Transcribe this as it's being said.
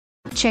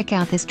Check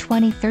out this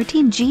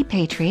 2013 Jeep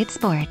Patriot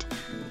Sport.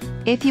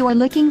 If you are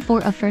looking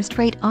for a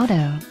first-rate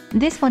auto,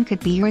 this one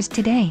could be yours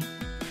today.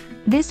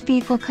 This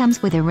vehicle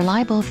comes with a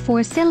reliable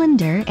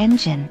 4-cylinder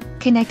engine,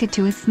 connected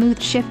to a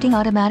smooth shifting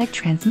automatic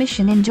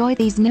transmission. Enjoy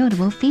these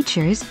notable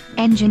features: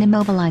 engine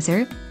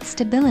immobilizer,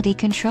 stability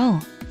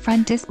control,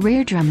 front disc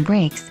rear drum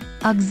brakes,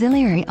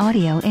 auxiliary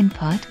audio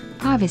input,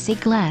 privacy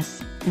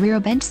glass, rear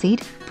bench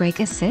seat, brake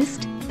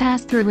assist,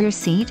 pass-through rear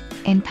seat,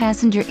 and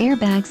passenger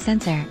airbag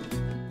sensor.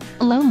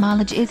 Low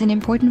mileage is an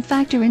important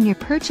factor in your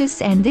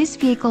purchase, and this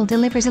vehicle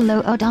delivers a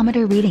low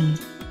odometer reading.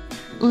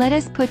 Let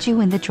us put you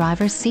in the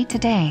driver's seat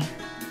today.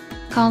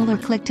 Call or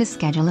click to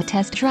schedule a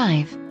test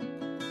drive.